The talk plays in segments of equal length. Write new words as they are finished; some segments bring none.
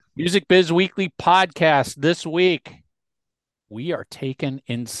Music Biz Weekly podcast. This week, we are taken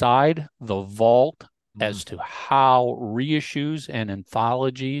inside the vault Mm. as to how reissues and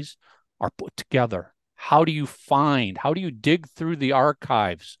anthologies are put together. How do you dig through the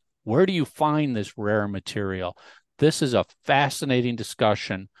archives? Where do you find this rare material? This is a fascinating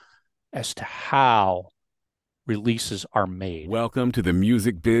discussion as to how releases are made. Welcome to the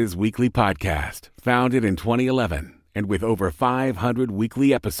Music Biz Weekly Podcast, founded in 2011 and with over 500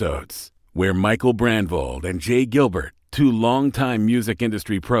 weekly episodes, where Michael Brandvold and Jay Gilbert, two longtime music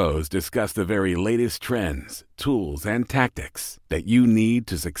industry pros, discuss the very latest trends, tools, and tactics that you need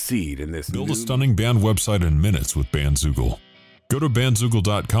to succeed in this Build new a stunning band website in minutes with Bandzoogle. Go to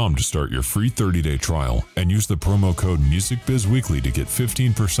bandzoogle.com to start your free 30-day trial and use the promo code MusicBizWeekly to get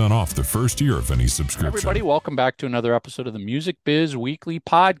 15% off the first year of any subscription. Everybody, welcome back to another episode of the Music Biz Weekly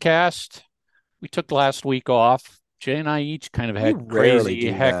podcast. We took last week off. Jay and I each kind of had rarely crazy,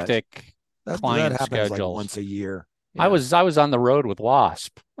 do hectic that client happens like schedules. once a year. I was on the road with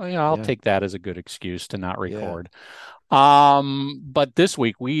Wasp. I'll Yeah. take that as a good excuse to not Yeah. record. But this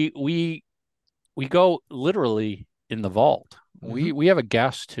week we go literally in the vault. We have a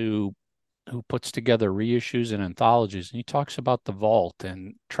guest who puts together reissues and anthologies, and he talks about the vault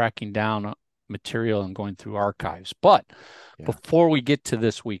and tracking down material and going through archives. But before we get to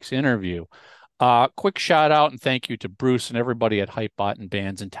this week's interview, quick shout out and thank you to Bruce and everybody at Hypebot and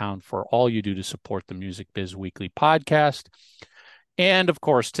Bands in Town for all you do to support the Music Biz Weekly podcast. And of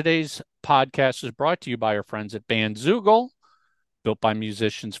course, today's podcast is brought to you by our friends at Bandzoogle. Built by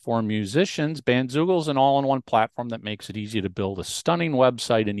musicians for musicians, Bandzoogle is an all-in-one platform that makes it easy to build a stunning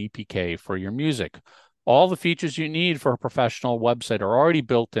website and EPK for your music. All the features you need for a professional website are already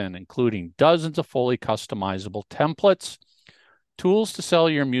built in, including dozens of fully customizable templates, tools to sell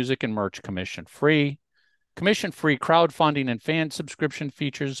your music and merch commission-free crowdfunding and fan subscription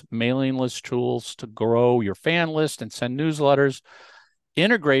features, mailing list tools to grow your fan list and send newsletters,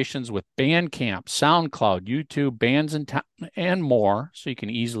 integrations with Bandcamp, SoundCloud, YouTube, Bands in Town, and more, so you can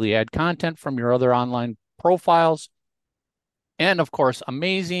easily add content from your other online profiles. And of course,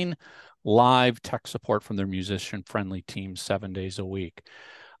 amazing live tech support from their musician-friendly team 7 days a week.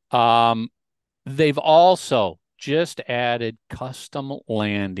 They've also just added custom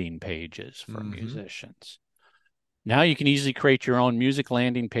landing pages for musicians. Now you can easily create your own music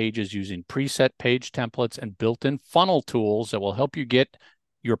landing pages using preset page templates and built-in funnel tools that will help you get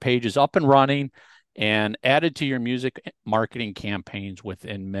your pages up and running and added to your music marketing campaigns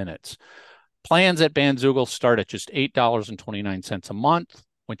within minutes. Plans at Bandzoogle start at just $8.29 a month,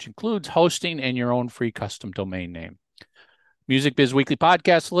 which includes hosting and your own free custom domain name. Music Biz Weekly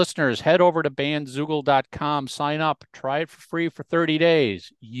podcast listeners, head over to bandzoogle.com, sign up, try it for free for 30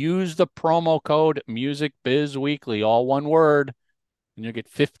 days. Use the promo code MusicBizWeekly, all one word, and you'll get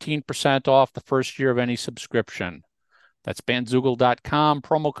 15% off the first year of any subscription. That's bandzoogle.com,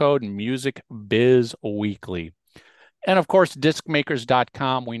 promo code MusicBizWeekly. And of course,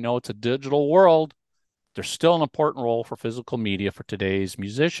 discmakers.com. We know it's a digital world. There's still an important role for physical media for today's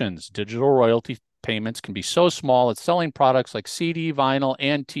musicians. Digital royalty payments can be so small that selling products like CD, vinyl,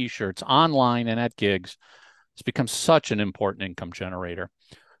 and T-shirts online and at gigs has become such an important income generator.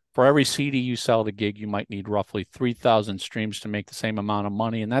 For every CD you sell at a gig, you might need roughly 3,000 streams to make the same amount of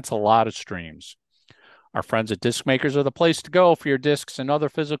money, and that's a lot of streams. Our friends at Disc Makers are the place to go for your discs and other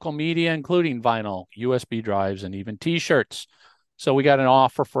physical media, including vinyl, USB drives, and even T-shirts. So we got an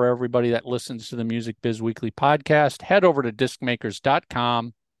offer for everybody that listens to the Music Biz Weekly podcast. Head over to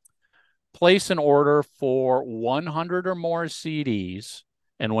discmakers.com. Place an order for 100 or more CDs.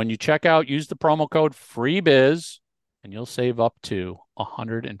 And when you check out, use the promo code FREEBIZ, and you'll save up to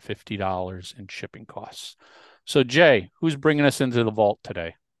 $150 in shipping costs. So, Jay, who's bringing us into the vault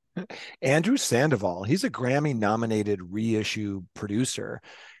today? Andrew Sandoval. He's a Grammy-nominated reissue producer,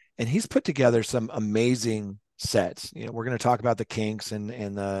 and he's put together some amazing sets. We're going to talk about the Kinks and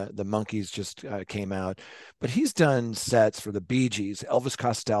the Monkees just came out, but he's done sets for the Bee Gees, Elvis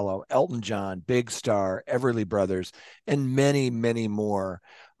Costello, Elton John, Big Star, Everly Brothers, and many, many more.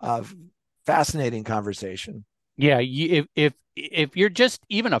 Fascinating conversation. Yeah, if you're just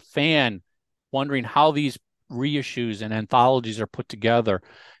even a fan wondering how these reissues and anthologies are put together,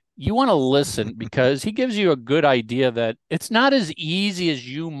 you want to listen because he gives you a good idea that it's not as easy as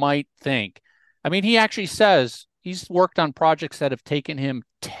you might think. I mean, he actually says he's worked on projects that have taken him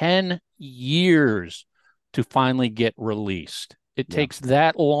 10 years to finally get released. It takes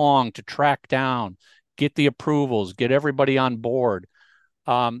that long to track down, get the approvals, get everybody on board.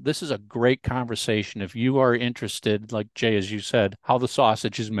 This is a great conversation. If you are interested, like Jay, as you said, how the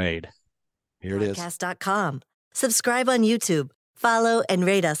sausage is made. Here it is. Podcast.com. Subscribe on YouTube. follow, and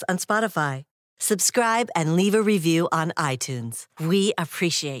rate us on Spotify. Subscribe and leave a review on iTunes. We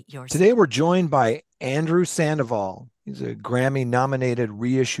appreciate your support. Today we're joined by Andrew Sandoval. He's a Grammy-nominated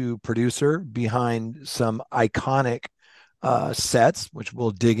reissue producer behind some iconic sets, which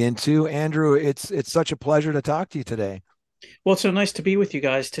we'll dig into. Andrew, it's such a pleasure to talk to you today. Well, it's so nice to be with you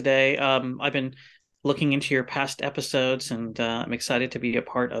guys today. I've been looking into your past episodes, and I'm excited to be a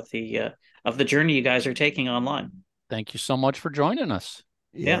part of the journey you guys are taking online. Thank you so much for joining us.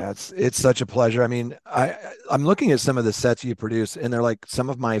 Yeah, it's such a pleasure. I mean, I'm looking at some of the sets you produce, and they're like some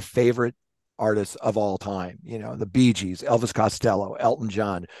of my favorite artists of all time. You know, the Bee Gees, Elvis Costello, Elton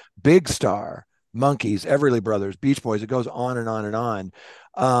John, Big Star, Monkees, Everly Brothers, Beach Boys. It goes on and on and on.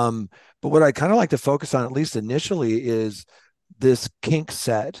 But what I kind of like to focus on, at least initially, is this Kinks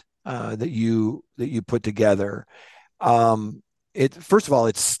set that you put together. First of all,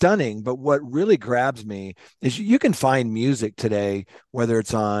 it's stunning, but what really grabs me is you can find music today, whether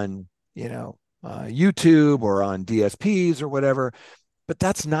it's on, YouTube or on DSPs or whatever, but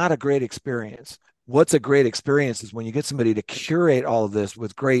that's not a great experience. What's a great experience is when you get somebody to curate all of this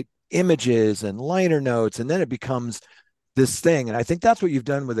with great images and liner notes, and then it becomes this thing. And I think that's what you've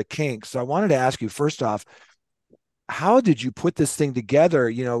done with the Kinks. So I wanted to ask you, first off, how did you put this thing together?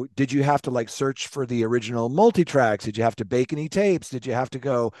 Did you have to like search for the original multi-tracks? Did you have to bake any tapes? Did you have to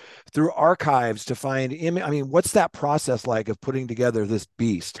go through archives to find what's that process like of putting together this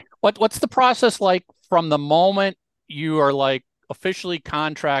beast? What's the process like from the moment you are like officially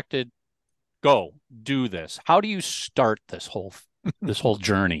contracted, go do this? How do you start this whole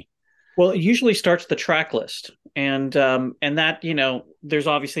journey? Well, it usually starts the track list, and that, there's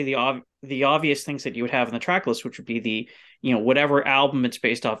obviously the obvious things that you would have in the track list, which would be the, whatever album it's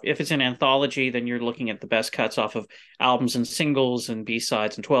based off. If it's an anthology, then you're looking at the best cuts off of albums and singles and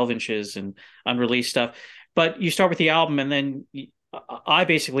B-sides and 12 inches and unreleased stuff. But you start with the album, and then I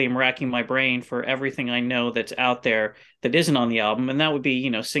basically am racking my brain for everything I know that's out there that isn't on the album, and that would be,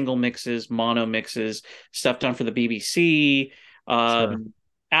 single mixes, mono mixes, stuff done for the BBC. Sure.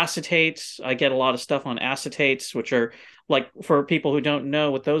 Acetates. I get a lot of stuff on acetates, which are, like, for people who don't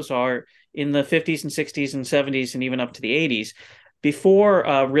know what those are, in the 50s and 60s and 70s and even up to the 80s, before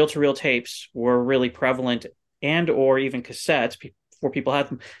reel-to-reel tapes were really prevalent, and or even cassettes, before people had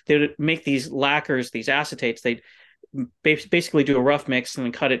them, they would make these lacquers, these acetates. They'd basically do a rough mix and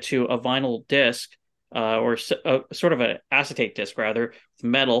then cut it to a vinyl disc, or sort of an acetate disc rather, with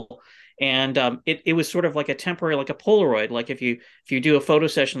metal. And it was sort of like a temporary, like a Polaroid. Like if you do a photo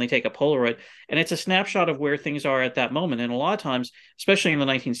session, they take a Polaroid, and it's a snapshot of where things are at that moment. And a lot of times, especially in the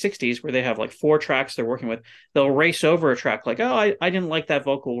 1960s, where they have like 4 tracks they're working with, they'll race over a track like, oh, I didn't like that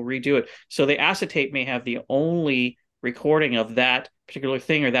vocal, we'll redo it. So the acetate may have the only recording of that particular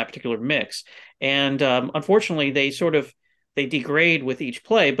thing or that particular mix. And unfortunately, they degrade with each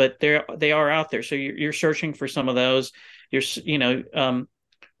play, but they are out there. So you're searching for some of those.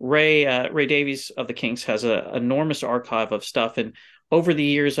 Ray Davies of the Kinks has an enormous archive of stuff, and over the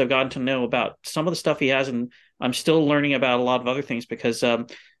years I've gotten to know about some of the stuff he has, and I'm still learning about a lot of other things, because the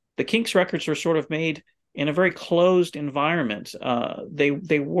Kinks records were sort of made in a very closed environment.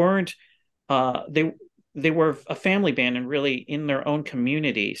 They weren't they were a family band and really in their own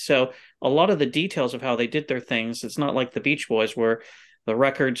community. So a lot of the details of how they did their things, it's not like the Beach Boys, where the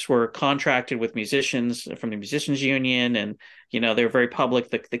records were contracted with musicians from the Musicians Union, and they were very public.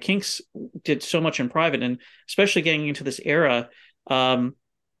 The Kinks did so much in private, and especially getting into this era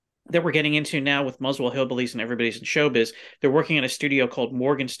that we're getting into now with Muswell Hillbillies and Everybody's in Show-Biz. They're working at a studio called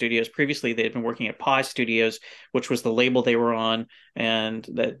Morgan Studios. Previously, they had been working at Pie Studios, which was the label they were on, and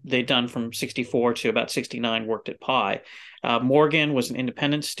that they'd done from 64 to about 69, worked at Pie. Morgan was an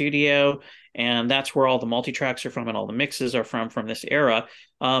independent studio, and that's where all the multi-tracks are from and all the mixes are from this era.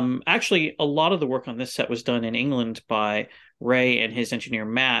 Actually, a lot of the work on this set was done in England by Ray and his engineer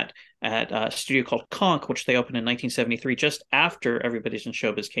Matt at a studio called Conk, which they opened in 1973, just after Everybody's in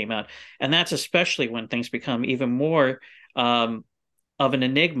Showbiz came out. And that's especially when things become even more of an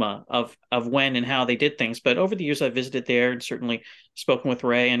enigma of when and how they did things. But over the years, I visited there and certainly spoken with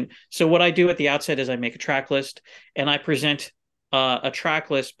Ray. And so what I do at the outset is I make a track list, and I present a track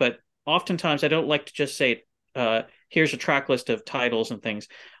list, but oftentimes I don't like to just say, here's a track list of titles and things.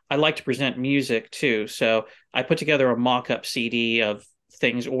 I like to present music too. So I put together a mock-up CD of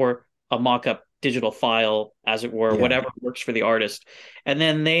things, or a mock-up digital file, as it were, whatever works for the artist. And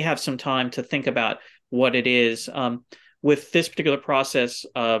then they have some time to think about what it is. With this particular process,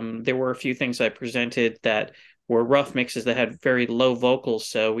 there were a few things I presented that were rough mixes that had very low vocals.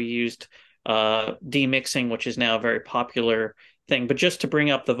 So we used demixing, which is now a very popular thing, but just to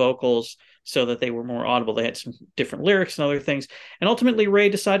bring up the vocals so that they were more audible. They had some different lyrics and other things. And ultimately, Ray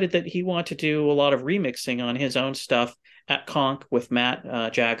decided that he wanted to do a lot of remixing on his own stuff at Conk with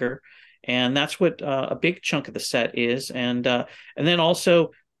Matt Jagger. And that's what a big chunk of the set is. And then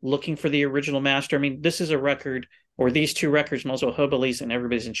also looking for the original master. I mean, this is a record, or these two records, Muswell Hillbillies and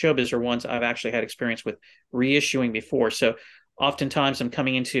Everybody's in Show-Biz, are ones I've actually had experience with reissuing before. So oftentimes I'm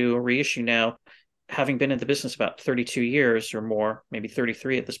coming into a reissue now, having been in the business about 32 years or more, maybe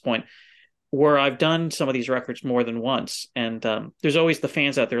 33 at this point, where I've done some of these records more than once. And there's always the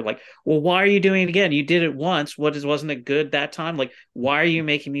fans out there like, well, why are you doing it again? You did it once. Wasn't it good that time? Like, why are you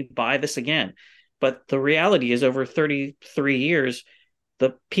making me buy this again? But the reality is, over 33 years,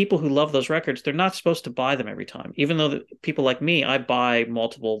 the people who love those records, they're not supposed to buy them every time. Even though people like me, I buy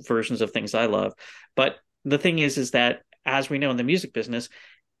multiple versions of things I love. But the thing is that, as we know in the music business,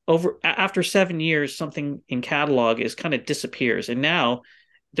 after 7 years, something in catalog is kind of disappears. And now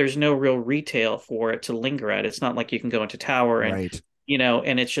there's no real retail for it to linger at. It's not like you can go into Tower and, Right.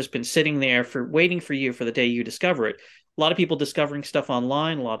 And it's just been sitting there waiting for you for the day you discover it. A lot of people discovering stuff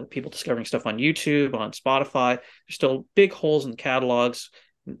online, a lot of people discovering stuff on YouTube, on Spotify. There's still big holes in catalogs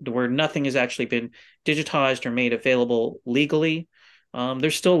where nothing has actually been digitized or made available legally.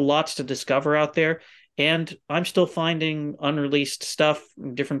 There's still lots to discover out there. And I'm still finding unreleased stuff,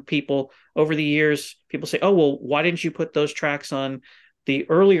 different people over the years. People say, oh, well, why didn't you put those tracks on the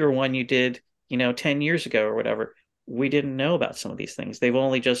earlier one you did, 10 years ago or whatever? We didn't know about some of these things. They've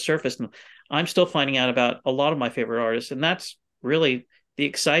only just surfaced. And I'm still finding out about a lot of my favorite artists. And that's really the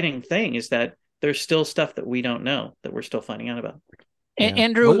exciting thing, is that there's still stuff that we don't know that we're still finding out about. Yeah.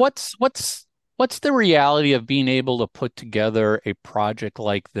 Andrew, what's the reality of being able to put together a project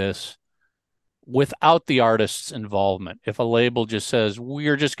like this without the artist's involvement? If a label just says,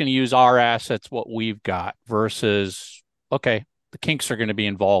 we're just going to use our assets, what we've got, versus, okay, the Kinks are going to be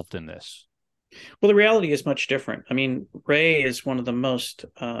involved in this. Well, the reality is much different. I mean, Ray is one of the most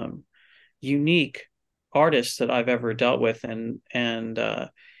unique artists that I've ever dealt with, and the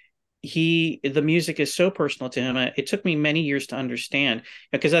music is so personal to him. It took me many years to understand,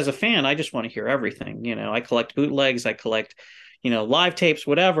 because as a fan, I just want to hear everything. I collect bootlegs, I collect, live tapes,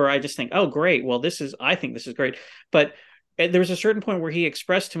 whatever. I just think, oh, great. Well, I think this is great. But there was a certain point where he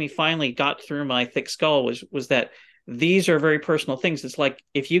expressed to me, finally got through my thick skull, was that these are very personal things. It's like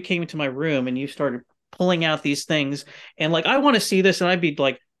if you came into my room and you started pulling out these things and like, I want to see this. And I'd be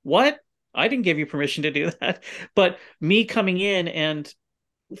like, what? I didn't give you permission to do that. But me coming in and,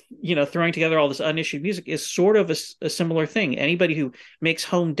 throwing together all this unissued music is sort of a similar thing. Anybody who makes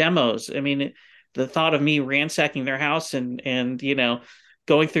home demos, I mean, the thought of me ransacking their house and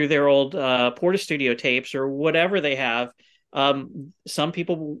going through their old Porta Studio tapes or whatever they have, some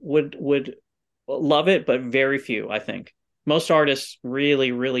people would love it, but very few, I think. Most artists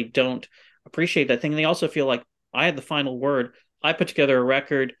really, really don't appreciate that thing. And they also feel like I had the final word. I put together a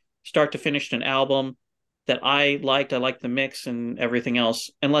record, start to finish, an album that I liked. I liked the mix and everything else,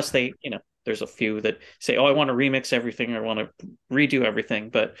 unless they, there's a few that say, oh, I want to remix everything, or I want to redo everything.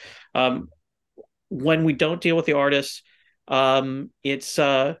 But when we don't deal with the artists, it's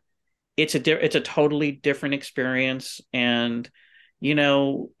a totally different experience. And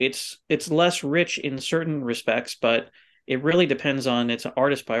it's less rich in certain respects, but it really depends on, it's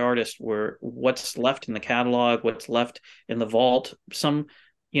artist by artist, where what's left in the catalog, what's left in the vault. A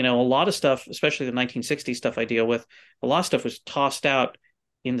lot of stuff, especially the 1960s stuff I deal with, a lot of stuff was tossed out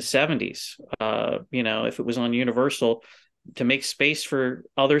in the 70s. If it was on Universal, to make space for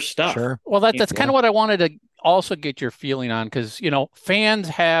other stuff. Sure. Well, that's kind of what I wanted to also get your feeling on, because, fans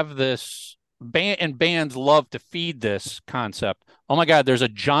have this and bands love to feed this concept. Oh my God, there's a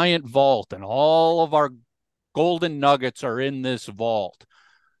giant vault and all of our golden nuggets are in this vault.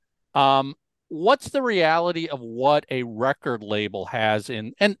 What's the reality of what a record label has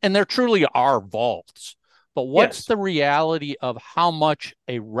and there truly are vaults, but what's the reality of how much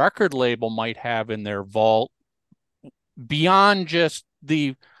a record label might have in their vault beyond just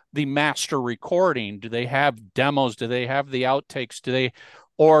the master recording? Do they have demos? Do they have the outtakes?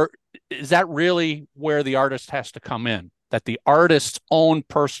 Or is that really where the artist has to come in? That the artist's own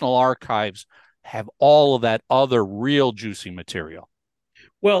personal archives have all of that other real juicy material?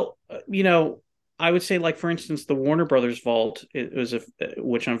 Well, I would say, like, for instance, the Warner Brothers vault, it was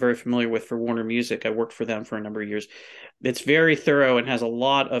which I'm very familiar with for Warner Music. I worked for them for a number of years. It's very thorough and has a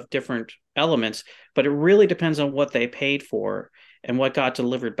lot of different elements, but it really depends on what they paid for and what got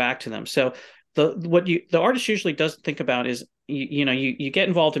delivered back to them. So the artist usually doesn't think about is, you get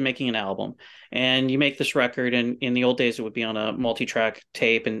involved in making an album and you make this record, and in the old days it would be on a multi-track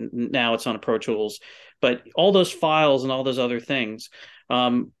tape, and now it's on a Pro Tools, but all those files and all those other things,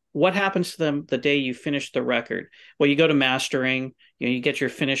 what happens to them the day you finish the record? Well, you go to mastering, you get your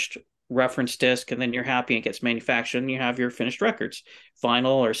finished reference disc, and then you're happy and it gets manufactured, and you have your finished records,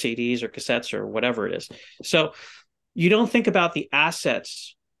 vinyl or CDs or cassettes or whatever it is. So you don't think about the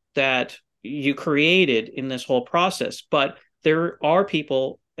assets that you created in this whole process. But there are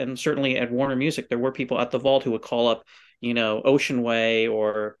people, and certainly at Warner Music, there were people at the vault who would call up, Ocean Way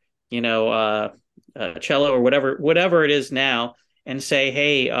or, Cello or whatever it is now, and say,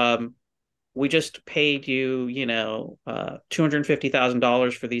 hey, we just paid you,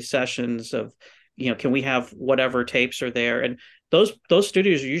 $250,000 for these sessions of, can we have whatever tapes are there? And those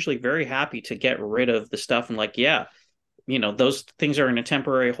studios are usually very happy to get rid of the stuff and like, yeah, those things are in a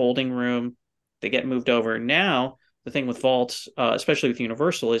temporary holding room. They get moved over. Now, the thing with vaults, especially with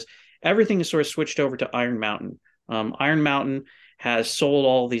Universal, is everything is sort of switched over to Iron Mountain. Iron Mountain has sold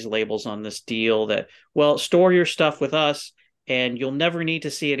all these labels on this deal that, well, store your stuff with us and you'll never need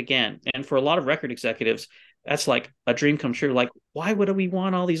to see it again. And for a lot of record executives, that's like a dream come true. Like, why would we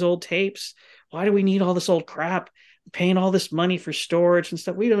want all these old tapes? Why do we need all this old crap? Paying all this money for storage and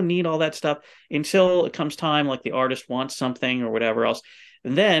stuff. We don't need all that stuff until it comes time, like the artist wants something or whatever else.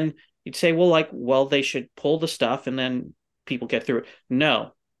 And then you'd say, well, they should pull the stuff and then people get through it.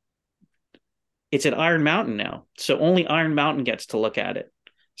 No, it's at Iron Mountain now. So only Iron Mountain gets to look at it.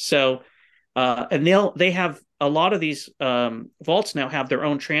 So, and they have a lot of these vaults now have their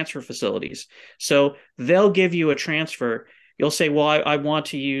own transfer facilities. So they'll give you a transfer. You'll say, well, I want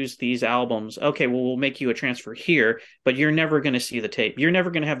to use these albums. Okay, well, we'll make you a transfer here, but you're never going to see the tape. You're never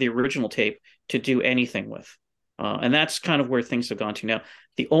going to have the original tape to do anything with. And that's kind of where things have gone to now.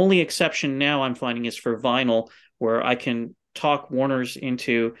 The only exception now I'm finding is for vinyl, where I can talk Warner's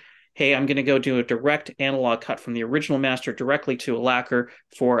into, hey, I'm going to go do a direct analog cut from the original master directly to a lacquer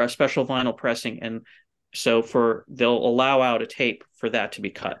for a special vinyl pressing. And so they'll allow out a tape for that to be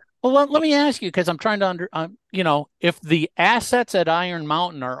cut. Well, let me ask you, because I'm trying to if the assets at Iron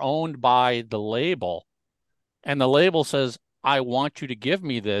Mountain are owned by the label and the label says, I want you to give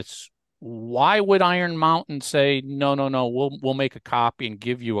me this, why would Iron Mountain say, no, we'll make a copy and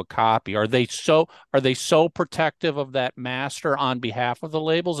give you a copy? Are they so protective of that master on behalf of the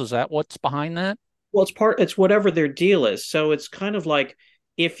labels? Is that what's behind that? Well, it's whatever their deal is. So it's kind of like,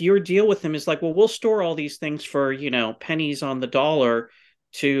 if your deal with them is like, well, we'll store all these things for, pennies on the dollar,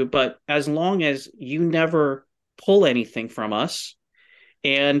 but as long as you never pull anything from us,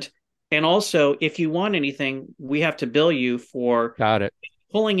 and also if you want anything, we have to bill you for got it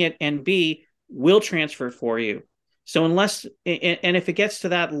pulling it, and B, we'll transfer for you. So unless, and if it gets to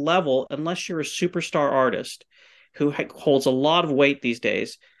that level, unless you're a superstar artist who holds a lot of weight these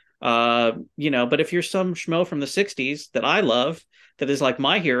days, but if you're some schmo from the 60s that I love, that is like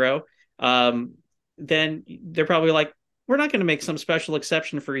my hero, then they're probably like, we're not going to make some special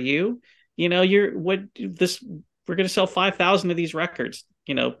exception for you. We're going to sell 5,000 of these records,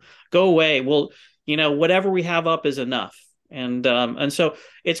 go away. Well, whatever we have up is enough. And so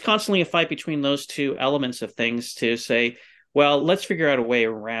it's constantly a fight between those two elements of things to say, well, let's figure out a way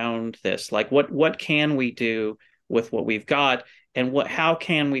around this. Like what can we do with what we've got, and how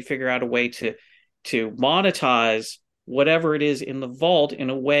can we figure out a way to monetize whatever it is in the vault in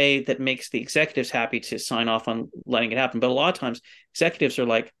a way that makes the executives happy to sign off on letting it happen. But a lot of times executives are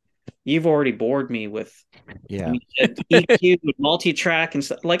like, you've already bored me with EQ, multi-track and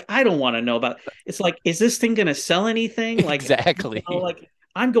stuff. Like, I don't want to know about. It's like, is this thing going to sell anything? Like, exactly. Like,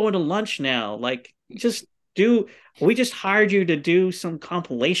 I'm going to lunch now. Like, we just hired you to do some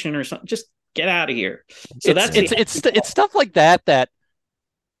compilation or something. Just get out of here. So it's stuff like that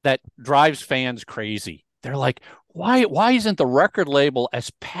drives fans crazy. They're like, why isn't the record label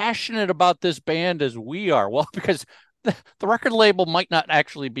as passionate about this band as we are? Well, because the record label might not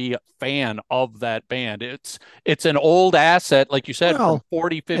actually be a fan of that band. It's an old asset, like you said, from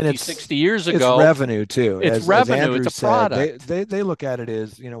 40, 50, 60 years ago. It's revenue too. It's revenue. It's a product. They look at it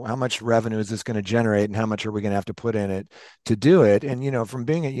as, how much revenue is this going to generate and how much are we going to have to put in it to do it? And, from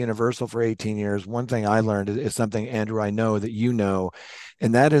being at Universal for 18 years, one thing I learned is something, Andrew, I know that you know,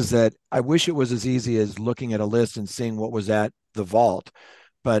 and that is that I wish it was as easy as looking at a list and seeing what was at the vault.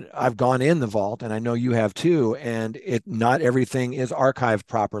 But I've gone in the vault, and I know you have too, and not everything is archived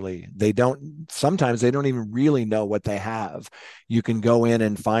properly. Sometimes they don't even really know what they have. You can go in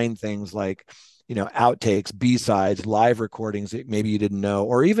and find things like, outtakes, B-sides, live recordings that maybe you didn't know,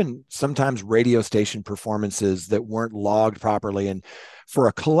 or even sometimes radio station performances that weren't logged properly. And for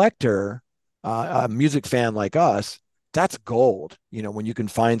a collector, a music fan like us, that's gold, when you can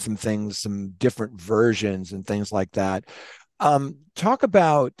find some things, some different versions and things like that. Talk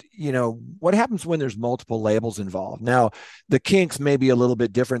about, what happens when there's multiple labels involved. Now, the Kinks may be a little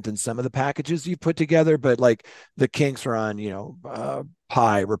bit different than some of the packages you put together, but like the Kinks are on,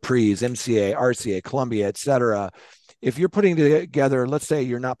 Pi, Reprise, MCA, RCA, Columbia, etc. If you're putting together, let's say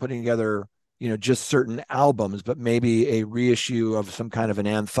you're not putting together, just certain albums, but maybe a reissue of some kind of an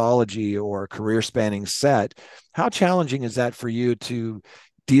anthology or career spanning set, how challenging is that for you to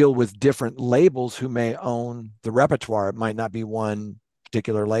deal with different labels who may own the repertoire? It might not be one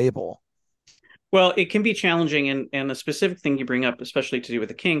particular label. Well, it can be challenging, and the specific thing you bring up, especially to do with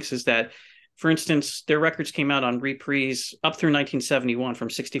the Kinks, is that, for instance, their records came out on Reprise up through 1971, from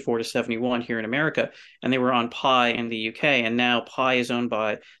 64 to 71 here in America, and they were on Pi in the UK, and now Pi is owned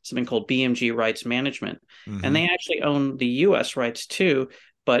by something called BMG Rights Management, and they actually own the US rights too.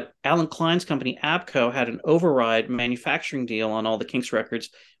 But Alan Klein's company, ABCO, had an override manufacturing deal on all the Kinks records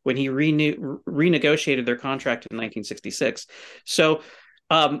when he renegotiated their contract in 1966. So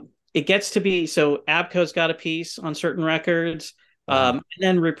it gets to be, so ABCO's got a piece on certain records. And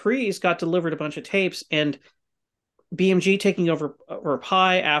then Reprise got delivered a bunch of tapes, and BMG taking over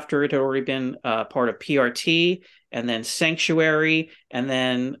Pi after it had already been part of PRT, and then Sanctuary, and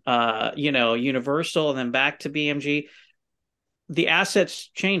then Universal, and then back to BMG. The assets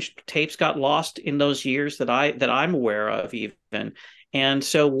changed. Tapes got lost in those years that I'm aware of, even. And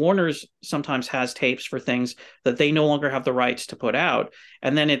so Warner's sometimes has tapes for things that they no longer have the rights to put out.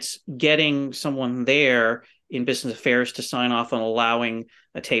 And then it's getting someone there in business affairs to sign off on allowing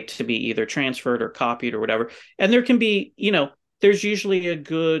a tape to be either transferred or copied or whatever. And there can be, there's usually a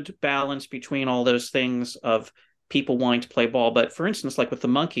good balance between all those things of people wanting to play ball. But for instance, like with the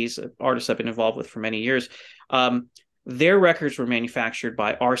Monkees, artists I've been involved with for many years, their records were manufactured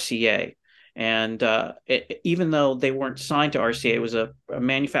by RCA. And even though they weren't signed to RCA, it was a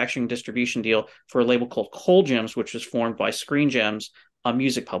manufacturing distribution deal for a label called Cold Gems, which was formed by Screen Gems, a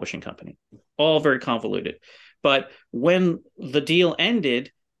music publishing company. All very convoluted. But when the deal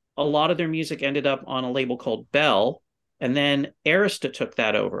ended, a lot of their music ended up on a label called Bell. And then Arista took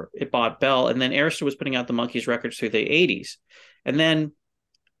that over. It bought Bell. And then Arista was putting out the Monkees records through the 80s. And then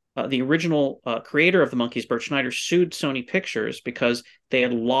the original creator of the Monkees, Bert Schneider, sued Sony Pictures because they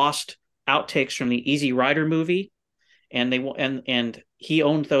had lost outtakes from the Easy Rider movie, and he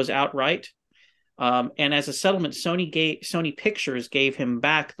owned those outright. And as a settlement, Sony Pictures gave him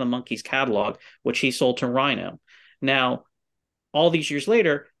back the Monkees catalog, which he sold to Rhino. Now, all these years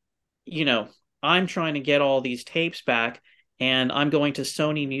later, I'm trying to get all these tapes back, and I'm going to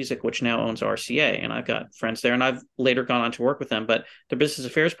Sony Music, which now owns RCA, and I've got friends there, and I've later gone on to work with them. But the business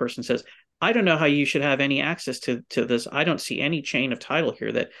affairs person says, I don't know how you should have any access to this. I don't see any chain of title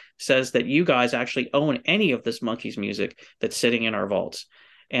here that says that you guys actually own any of this Monkees music that's sitting in our vaults.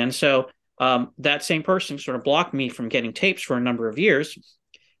 And so that same person sort of blocked me from getting tapes for a number of years.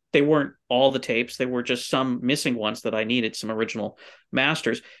 They weren't all the tapes. They were just some missing ones that I needed, some original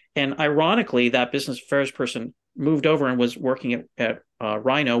masters. And ironically, that business affairs person moved over and was working at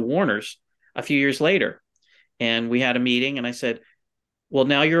Rhino Warner's a few years later. And we had a meeting, and I said, well,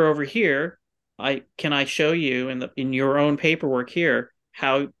 now you're over here. Can I show you in your own paperwork here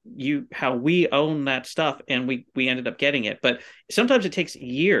how we own that stuff? And we ended up getting it. But sometimes it takes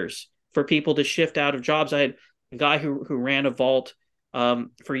years for people to shift out of jobs. I had a guy who ran a vault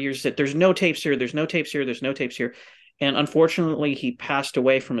for years said, there's no tapes here, there's no tapes here, there's no tapes here. And unfortunately, he passed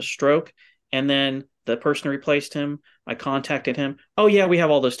away from a stroke. And then the person who replaced him, I contacted him. Oh yeah, we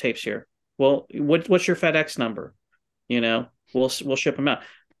have all those tapes here. Well, what's your FedEx number? We'll ship them out.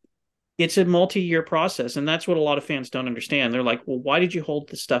 It's a multi-year process, and that's what a lot of fans don't understand. They're like, well, why did you hold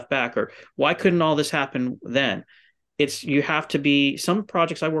this stuff back? Or why couldn't all this happen then? You have to be, some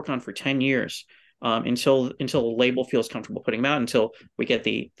projects I work on for 10 years until a label feels comfortable putting them out, until we get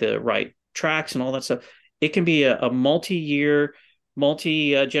the right tracks and all that stuff. It can be a multi-year,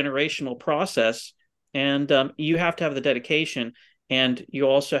 multi-generational process, and you have to have the dedication, and you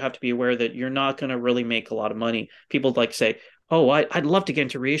also have to be aware that you're not going to really make a lot of money. People like say, oh, I'd love to get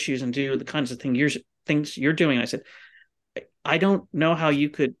into reissues and do the kinds of things you're doing. I said, I don't know how you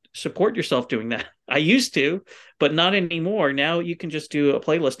could support yourself doing that. I used to, but not anymore. Now you can just do a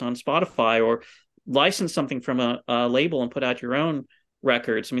playlist on Spotify or license something from a label and put out your own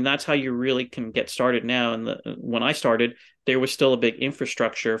records. I mean, that's how you really can get started now. And when I started, there was still a big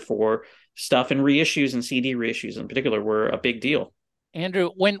infrastructure for stuff, and reissues and CD reissues in particular were a big deal. Andrew,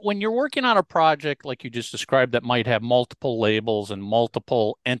 when you're working on a project like you just described that might have multiple labels and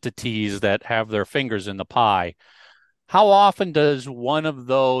multiple entities that have their fingers in the pie, how often does one of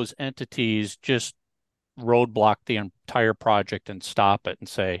those entities just roadblock the entire project and stop it and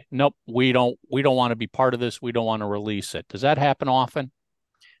say, nope, we don't want to be part of this. We don't want to release it. Does that happen often?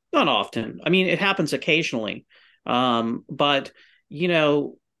 Not often. I mean, it happens occasionally. But, you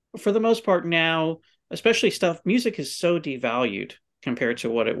know, for the most part now, especially music is so devalued compared to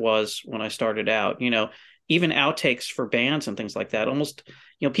what it was when I started out. Even outtakes for bands and things like that. Almost,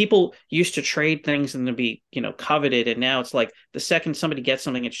 people used to trade things and to be, coveted. And now it's like the second somebody gets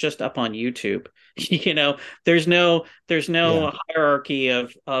something, it's just up on YouTube. There's no hierarchy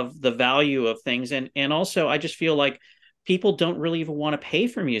of the value of things. And also I just feel like people don't really even want to pay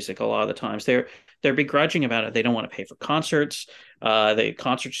for music a lot of the times. They're begrudging about it. They don't want to pay for concerts. The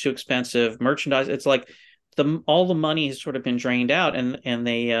concerts too expensive. Merchandise. It's like all the money has sort of been drained out, and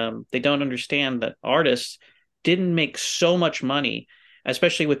they don't understand that artists didn't make so much money,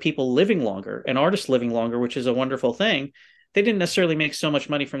 especially with people living longer and artists living longer, which is a wonderful thing. They didn't necessarily make so much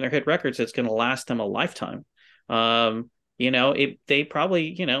money from their hit records that's going to last them a lifetime. They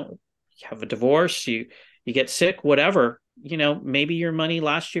probably have a divorce, you get sick, whatever. Maybe your money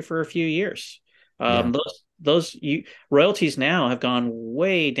lasts you for a few years. Yeah. Those royalties now have gone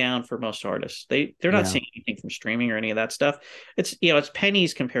way down for most artists. They're not seeing anything from streaming or any of that stuff. It's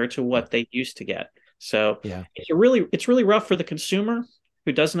pennies compared to what they used to get. So it's really rough for the consumer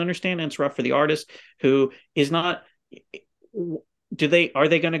who doesn't understand, and it's rough for the artist who is not. Are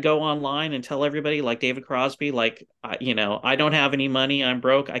they going to go online and tell everybody like David Crosby, like, I don't have any money, I'm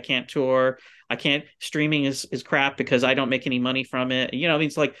broke, I can't tour, I can't, streaming is crap because I don't make any money from it.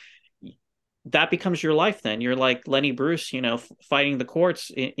 It's like that becomes your life. Then you're like Lenny Bruce, fighting the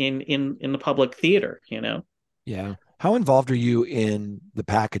courts in the public theater. Yeah. How involved are you in the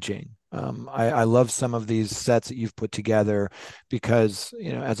packaging? I love some of these sets that you've put together because,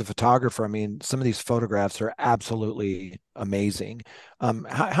 as a photographer, I mean, some of these photographs are absolutely amazing.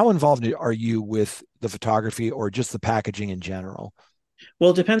 How involved are you with the photography or just the packaging in general? Well,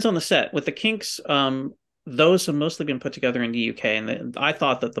 it depends on the set. With the Kinks, those have mostly been put together in the UK. And I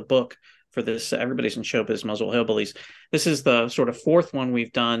thought that the book for this, Everybody's in Show-Biz, Muswell Hillbillies, this is the sort of fourth one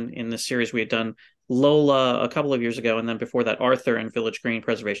we've done in this series. We had done Lola a couple of years ago, and then before that, Arthur and Village Green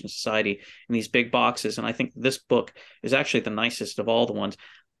Preservation Society in these big boxes. And I think this book is actually the nicest of all the ones.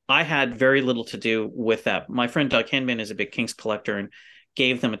 I had very little to do with that. My friend Doug Hinman is a big Kinks collector and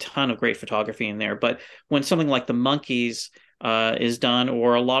gave them a ton of great photography in there. But when something like the Monkees is done,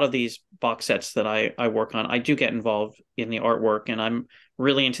 or a lot of these box sets that I work on, I do get involved in the artwork, and I'm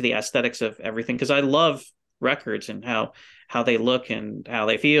really into the aesthetics of everything because I love records and how they look and how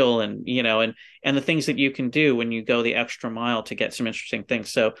they feel, and and the things that you can do when you go the extra mile to get some interesting things.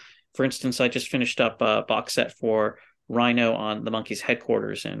 So, for instance, I just finished up a box set for Rhino on the Monkees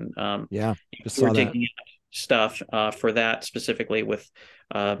headquarters, and just we're saw that. digging out stuff for that specifically with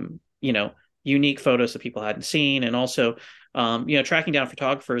unique photos that people hadn't seen, and also tracking down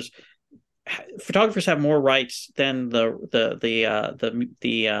photographers. Photographers have more rights than the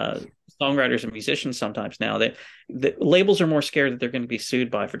songwriters and musicians sometimes now. The labels are more scared that they're going to be sued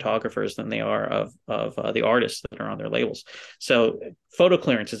by photographers than they are of the artists that are on their labels. So photo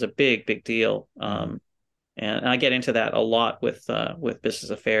clearance is a big deal, and I get into that a lot with business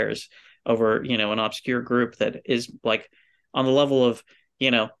affairs over an obscure group that is like on the level of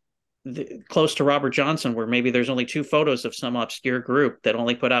close to Robert Johnson, where maybe there's only 2 photos of some obscure group that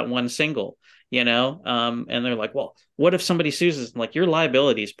only put out 1 single, and they're like, well, what if somebody sues us? Like, your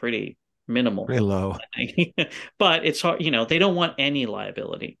liability is pretty minimal, Pretty low. but it's hard, they don't want any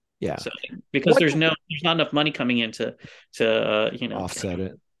liability. Yeah. So, because there's not enough money coming in to offset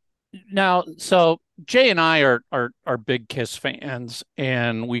it. Now, so Jay and I are big Kiss fans,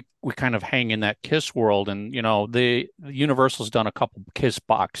 and we kind of hang in that Kiss world. And the Universal's done a couple Kiss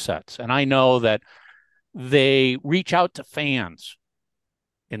box sets, and I know that they reach out to fans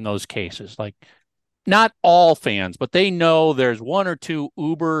in those cases. Like, not all fans, but they know there's 1 or 2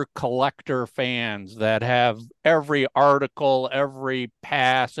 uber collector fans that have every article, every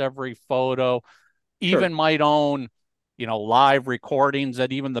pass, every photo, even might own live recordings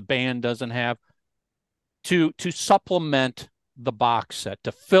that even the band doesn't have, to supplement the box set,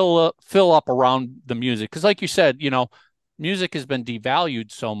 to fill up around the music. Because like you said, music has been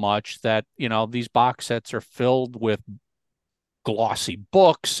devalued so much that, these box sets are filled with glossy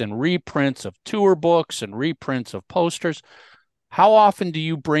books and reprints of tour books and reprints of posters. How often do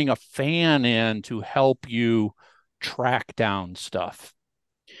you bring a fan in to help you track down stuff?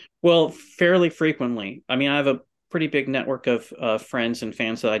 Well, fairly frequently. I mean, I have a pretty big network of friends and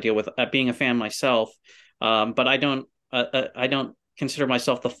fans that I deal with. Being a fan myself, but I don't consider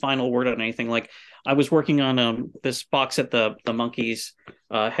myself the final word on anything. Like, I was working on this box at the Monkees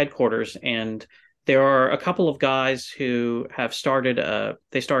headquarters, and there are a couple of guys who have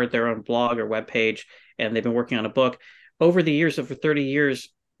they started their own blog or webpage, and they've been working on a book. Over the years, over 30 years,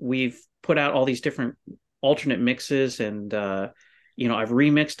 we've put out all these different alternate mixes, and I've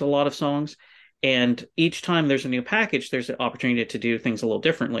remixed a lot of songs. And each time there's a new package, there's an opportunity to do things a little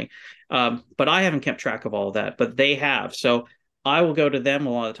differently. But I haven't kept track of all of that, but they have. So I will go to them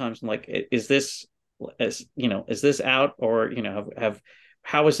a lot of times and like, is this out, or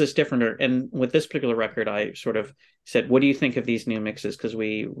how is this different? And with this particular record, I sort of said, what do you think of these new mixes? Because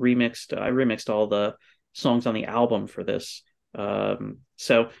I remixed all the songs on the album for this.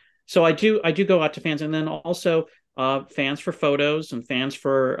 So I do go out to fans, and then also fans for photos and fans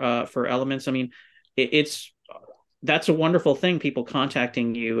for elements. I mean, that's a wonderful thing. People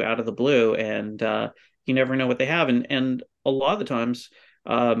contacting you out of the blue, and you never know what they have. And a lot of the times,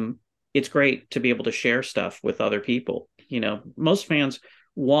 it's great to be able to share stuff with other people. Most fans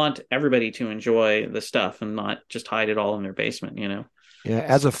want everybody to enjoy the stuff and not just hide it all in their basement. Yeah,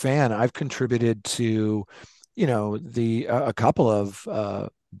 as a fan, I've contributed to, a couple of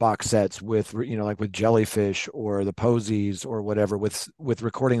box sets with, like with Jellyfish or the Posies or whatever, with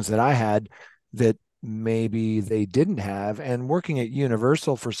recordings that I had that maybe they didn't have. And working at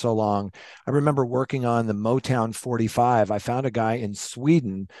Universal for so long, I remember working on the Motown 45. I found a guy in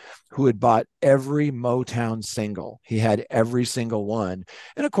Sweden who had bought every Motown single. He had every single one.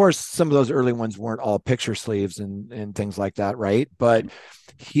 And of course, some of those early ones weren't all picture sleeves and things like that, right? But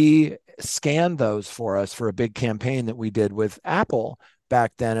he scanned those for us for a big campaign that we did with Apple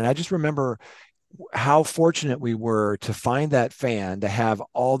back then. And I just remember how fortunate we were to find that fan, to have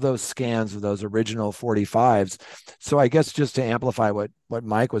all those scans of those original 45s. So I guess just to amplify what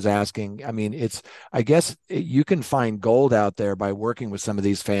Mike was asking, I mean, you can find gold out there by working with some of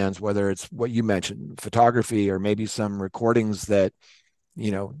these fans, whether it's what you mentioned, photography, or maybe some recordings that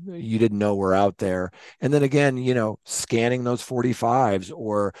you didn't know were out there. And then again, scanning those 45s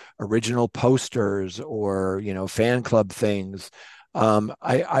or original posters or, fan club things.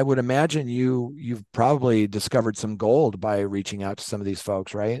 I would imagine you've probably discovered some gold by reaching out to some of these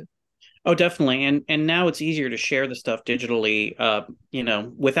folks, right? Oh, definitely. And now it's easier to share the stuff digitally,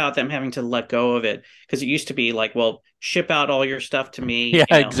 without them having to let go of it. Because it used to be like, well, ship out all your stuff to me. Yeah,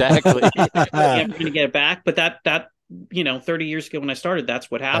 exactly. You're never going to get it back. But that 30 years ago when I started, that's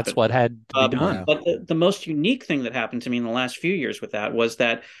what happened. That's what had to be done. But the most unique thing that happened to me in the last few years with that was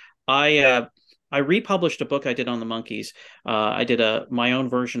that I republished a book I did on the Monkees. I did my own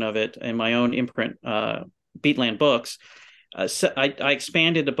version of it in my own imprint, Beatland Books. So I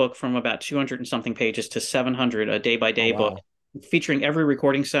expanded the book from about 200 and something pages to 700, a day-by-day book, featuring every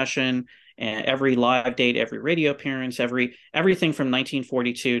recording session, and every live date, every radio appearance, everything from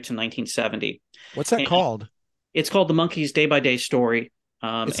 1942 to 1970. What's that called? It's called The Monkees Day-by-Day Story.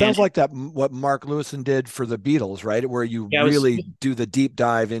 It sounds like that what Mark Lewison did for the Beatles, right? Where you really do the deep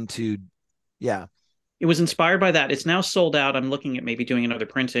dive into. Yeah. It was inspired by that. It's now sold out. I'm looking at maybe doing another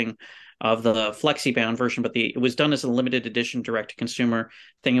printing of the flexi-bound version, but it was done as a limited edition direct-to-consumer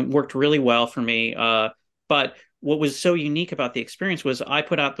thing. It worked really well for me. But what was so unique about the experience was I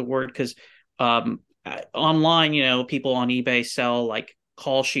put out the word because online, people on eBay sell like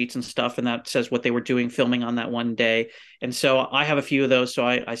call sheets and stuff, and that says what they were doing filming on that one day. And so I have a few of those. So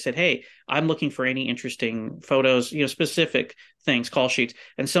I said, hey, I'm looking for any interesting photos, specific things, call sheets.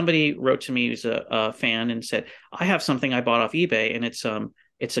 And somebody wrote to me who's a fan and said, I have something I bought off eBay, and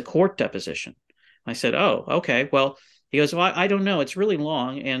it's a court deposition. I said, oh, okay. Well, he goes, well, I don't know. It's really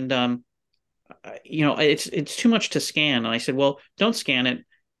long. And, it's too much to scan. And I said, well, don't scan it.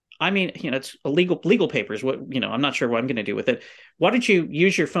 I mean, it's legal papers. What, I'm not sure what I'm going to do with it. Why don't you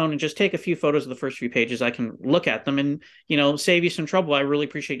use your phone and just take a few photos of the first few pages? I can look at them and, save you some trouble. I really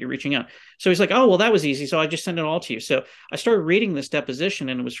appreciate you reaching out. So he's like, oh, well, that was easy. So I just sent it all to you. So I started reading this deposition,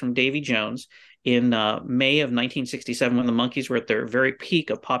 and it was from Davy Jones in May of 1967, when the Monkees were at their very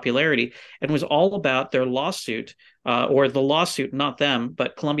peak of popularity, and was all about their lawsuit, or the lawsuit, not them,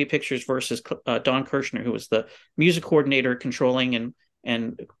 but Columbia Pictures versus Don Kirshner, who was the music coordinator controlling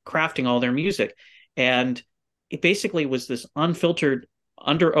and crafting all their music. And it basically was this unfiltered,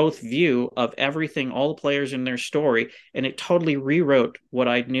 under oath view of everything, all the players in their story, and it totally rewrote what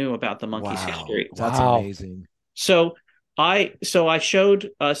I knew about the Monkees' history. That's amazing. So I showed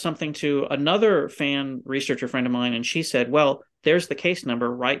something to another fan researcher friend of mine, and she said, well, there's the case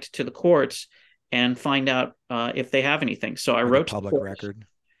number, write to the courts and find out if they have anything. So I wrote public record,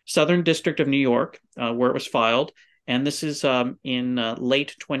 Southern District of New York, where it was filed. And this is in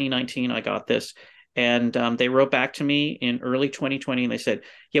late 2019, I got this. And they wrote back to me in early 2020, and they said,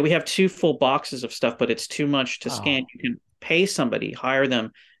 yeah, we have 2 full boxes of stuff, but it's too much to scan. You can pay somebody, hire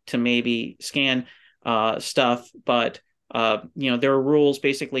them to maybe scan stuff, but there are rules.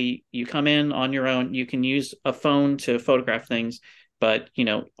 Basically, you come in on your own. You can use a phone to photograph things, but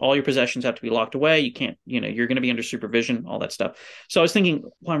all your possessions have to be locked away. You can't, you're going to be under supervision, all that stuff. So I was thinking,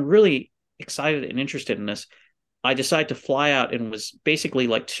 well, I'm really excited and interested in this. I decided to fly out, and was basically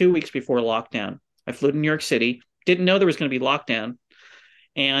like 2 weeks before lockdown. I flew to New York City, didn't know there was going to be lockdown.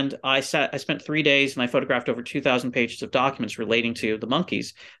 And I spent 3 days, and I photographed over 2,000 pages of documents relating to the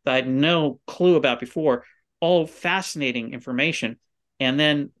Monkees that I had no clue about before. All fascinating information. And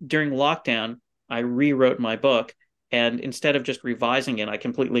then during lockdown, I rewrote my book. And instead of just revising it, I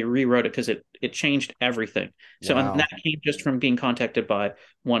completely rewrote it because it changed everything. So Wow. and that came just from being contacted by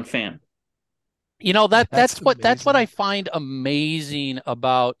one fan. That's what I find amazing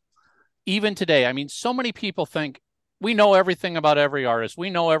about even today. I mean, so many people think we know everything about every artist. We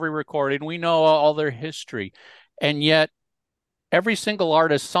know every recording. We know all their history. And yet every single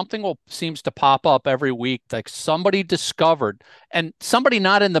artist, something seems to pop up every week, like somebody discovered, and somebody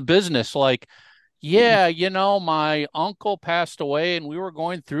not in the business, like, yeah, my uncle passed away and we were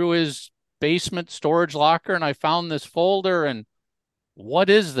going through his basement storage locker and I found this folder, and what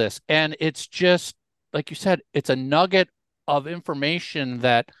is this? And it's just, like you said, it's a nugget of information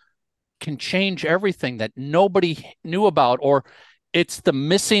that can change everything that nobody knew about, or it's the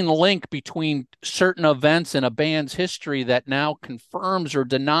missing link between certain events in a band's history that now confirms or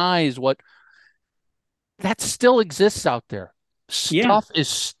denies what that still exists out there. Stuff is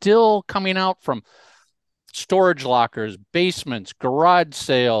still coming out from storage lockers, basements, garage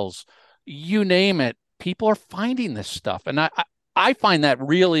sales, you name it. People are finding this stuff. And I find that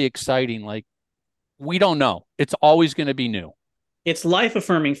really exciting. Like, we don't know. It's always going to be new. It's life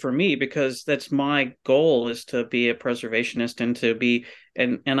affirming for me, because that's my goal, is to be a preservationist and to be,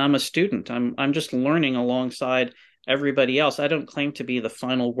 and I'm a student. I'm just learning alongside everybody else. I don't claim to be the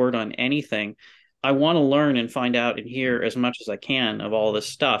final word on anything. I want to learn and find out and hear as much as I can of all this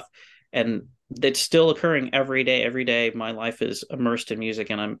stuff. And it's still occurring every day. Every day my life is immersed in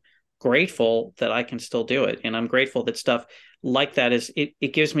music, and I'm grateful that I can still do it. And I'm grateful that stuff like that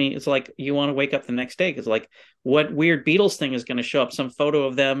it gives me, it's like you want to wake up the next day, because like, what weird Beatles thing is going to show up? Some photo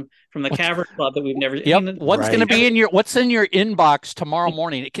of them from the Cavern Club that we've never. Yep. What's going to be what's in your inbox tomorrow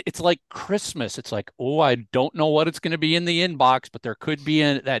morning? It's like Christmas. It's like, oh, I don't know what it's going to be in the inbox, but there could be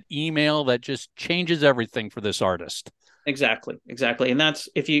that email that just changes everything for this artist. Exactly. And that's,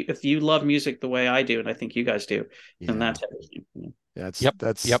 if you love music the way I do, and I think you guys do, then that's everything. That's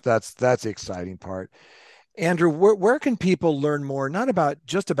the exciting part. Andrew, where can people learn more, not about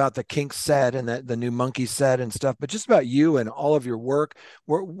just about the Kinks set and the new Monkey set and stuff, but just about you and all of your work?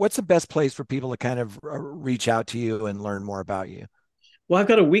 What's the best place for people to kind of reach out to you and learn more about you? Well, I've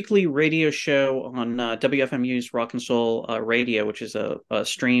got a weekly radio show on WFMU's Rock and Soul Radio, which is a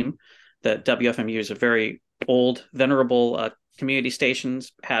stream that WFMU is a very old, venerable community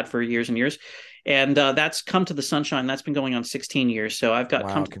stations had for years and years. And that's Come to the Sunshine. That's been going on 16 years. So I've got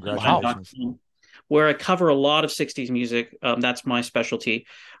Come to the Sunshine, where I cover a lot of 60s music. That's my specialty.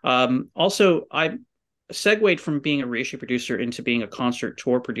 Also, I segued from being a reissue producer into being a concert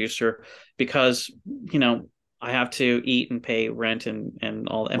tour producer, because, I have to eat and pay rent and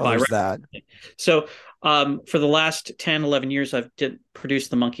all, and buy that. So for the last 10, 11 years, I've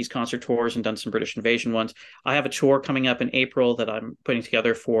produced the Monkees concert tours and done some British Invasion ones. I have a tour coming up in April that I'm putting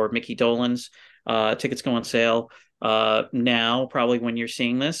together for Mickey Dolenz. Tickets go on sale now, probably when you're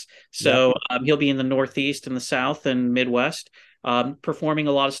seeing this. So he'll be in the Northeast and the South and Midwest, performing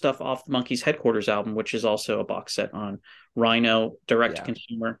a lot of stuff off the Monkees Headquarters album, which is also a box set on Rhino, direct to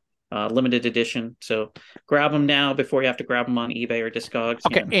consumer, limited edition. So grab them now before you have to grab them on eBay or Discogs.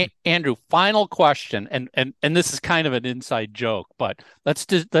 Okay, Andrew, final question, and this is kind of an inside joke, but let's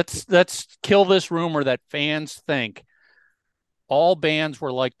kill this rumor that fans think all bands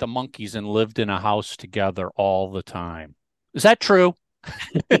were like the Monkees and lived in a house together all the time. Is that true?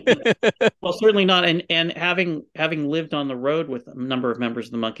 Well, certainly not. And having lived on the road with a number of members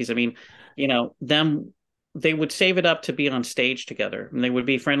of the Monkees, I mean, they would save it up to be on stage together, and they would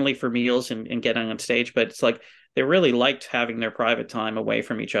be friendly for meals and getting on stage. But it's like they really liked having their private time away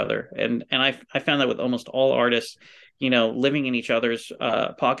from each other. And I found that with almost all artists, living in each other's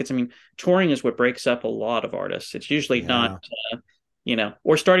pockets. I mean, touring is what breaks up a lot of artists. It's usually not,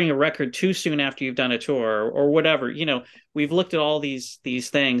 or starting a record too soon after you've done a tour or whatever. We've looked at all these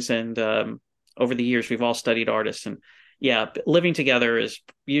things, and over the years, we've all studied artists, and living together is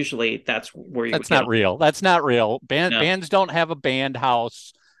usually that's where you. That's not real. That's not real. Bands don't have a band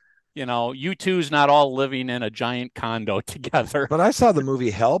house. you two's not all living in a giant condo together. But I saw the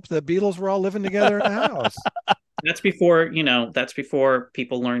movie Help. The Beatles were all living together in a house. That's before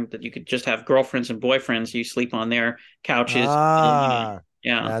people learned that you could just have girlfriends and boyfriends. You sleep on their couches. Ah,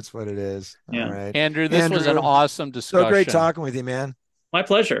 yeah. that's what it is. Yeah. All right. Andrew, this was an awesome discussion. So great talking with you, man. My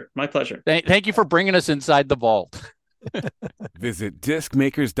pleasure. My pleasure. Thank you for bringing us inside the vault. Visit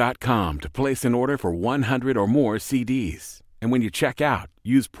discmakers.com to place an order for 100 or more CDs. And when you check out,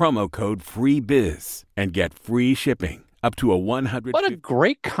 use promo code FREEBIZ and get free shipping up to a $100. What a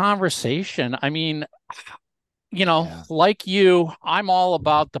great conversation. I mean, like you, I'm all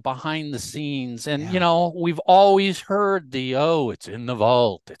about the behind the scenes. And, we've always heard it's in the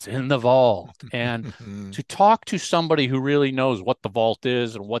vault. It's in the vault. And to talk to somebody who really knows what the vault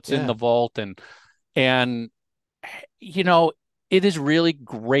is and what's in the vault and it is really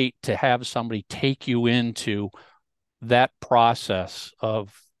great to have somebody take you into that process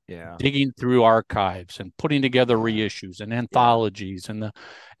of digging through archives and putting together reissues and anthologies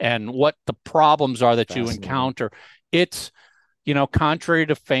and what the problems are that you encounter. It's, contrary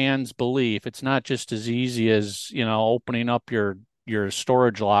to fans' belief, it's not just as easy as, opening up your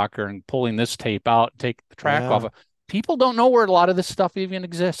storage locker and pulling this tape out and take the track off. People don't know where a lot of this stuff even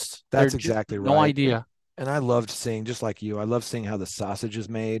exists. That's exactly right. No idea. And I loved seeing, just like you, I love seeing how the sausage is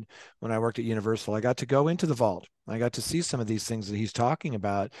made. When I worked at Universal, I got to go into the vault. I got to see some of these things that he's talking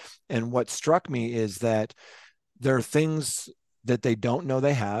about. And what struck me is that there are things that they don't know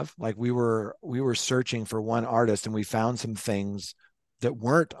they have. Like we were searching for one artist and we found some things that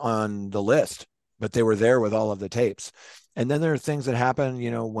weren't on the list, but they were there with all of the tapes. And then there are things that happen,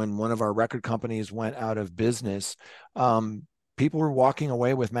 when one of our record companies went out of business, people were walking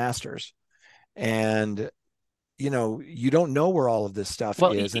away with masters. And you don't know where all of this stuff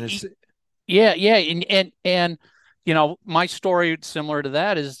is, and it's and my story similar to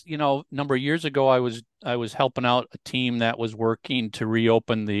that is a number of years ago I was helping out a team that was working to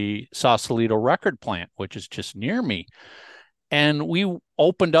reopen the Sausalito record plant, which is just near me, and we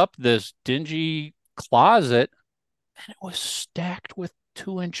opened up this dingy closet and it was stacked with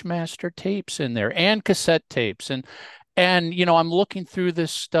 2-inch master tapes in there and cassette tapes and I'm looking through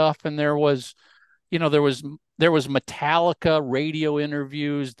this stuff and there was Metallica radio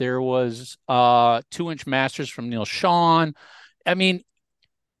interviews. There was 2-inch masters from Neil Schon. I mean,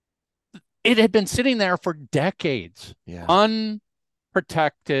 it had been sitting there for decades,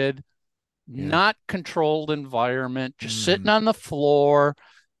 unprotected, not controlled environment, just sitting on the floor.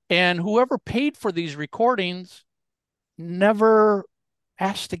 And whoever paid for these recordings never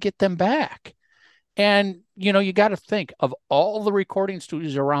asked to get them back. And, you got to think of all the recording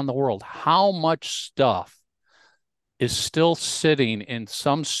studios around the world, how much stuff is still sitting in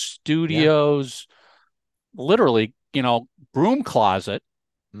some studios, literally, broom closet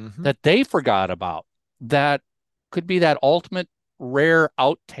that they forgot about. That could be that ultimate rare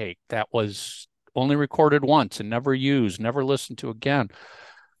outtake that was only recorded once and never used, never listened to again.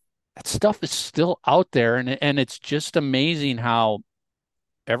 That stuff is still out there. And it's just amazing how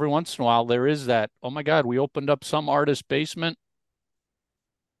every once in a while there is that, oh my God, we opened up some artist's basement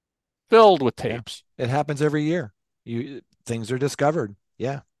filled with tapes. It happens every year. Things are discovered.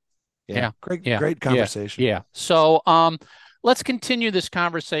 Yeah. Great conversation. Yeah. So let's continue this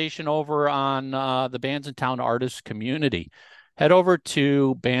conversation over on the Bands in Town artist community. Head over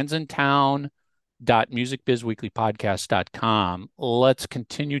to bandsintown.musicbizweeklypodcast.com. Let's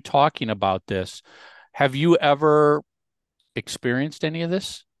continue talking about this. Have you ever experienced any of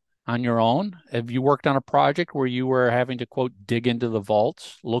this on your own? Have you worked on a project where you were having to, quote, dig into the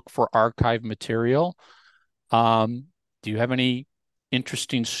vaults, look for archive material? Do you have any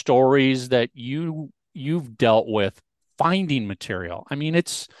interesting stories that you've dealt with finding material? I mean,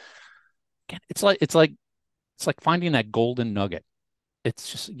 it's like finding that golden nugget.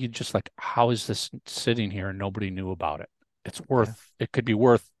 It's just, you just like, how is this sitting here and nobody knew about it? It could be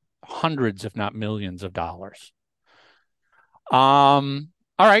worth hundreds, if not millions of dollars. All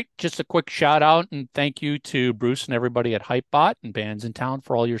right, just a quick shout out and thank you to Bruce and everybody at Hypebot and Bands in Town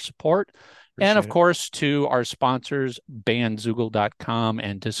for all your support. And of course, to our sponsors, bandzoogle.com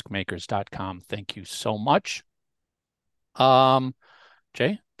and discmakers.com. Thank you so much.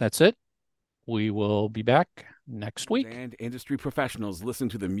 Jay, that's it. We will be back next week. And industry professionals listen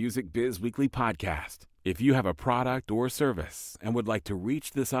to the Music Biz Weekly podcast. If you have a product or service and would like to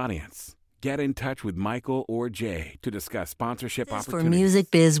reach this audience, get in touch with Michael or Jay to discuss sponsorship opportunities. For Music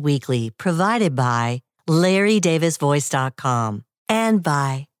Biz Weekly, provided by LarryDavisVoice.com and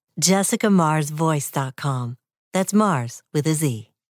by JessicaMarsVoice.com. That's Mars with a Z.